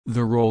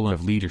The role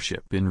of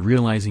leadership in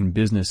realizing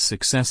business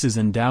success is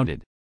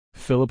undoubted.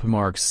 Philip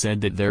Marx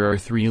said that there are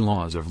three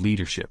laws of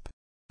leadership.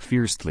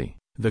 Firstly,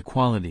 the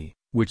quality,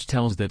 which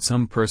tells that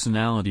some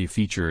personality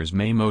features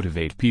may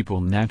motivate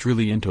people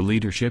naturally into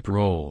leadership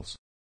roles.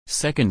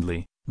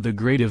 Secondly, the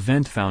great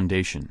event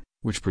foundation,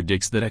 which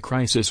predicts that a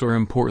crisis or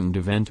important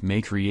event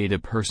may create a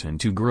person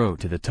to grow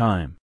to the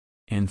time.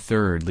 And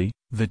thirdly,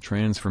 the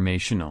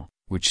transformational,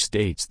 which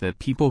states that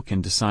people can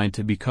decide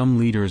to become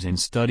leaders and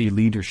study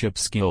leadership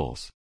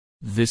skills.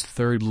 This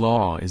third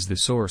law is the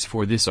source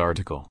for this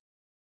article.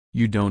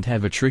 You don't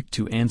have a trick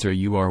to answer.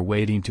 You are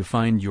waiting to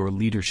find your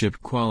leadership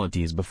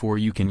qualities before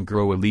you can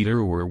grow a leader,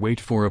 or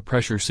wait for a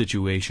pressure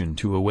situation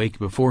to awake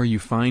before you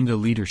find a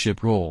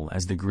leadership role,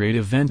 as the Great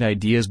Event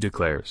Ideas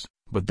declares,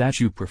 but that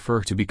you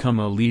prefer to become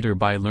a leader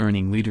by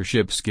learning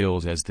leadership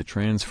skills as the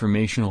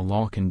transformational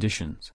law conditions.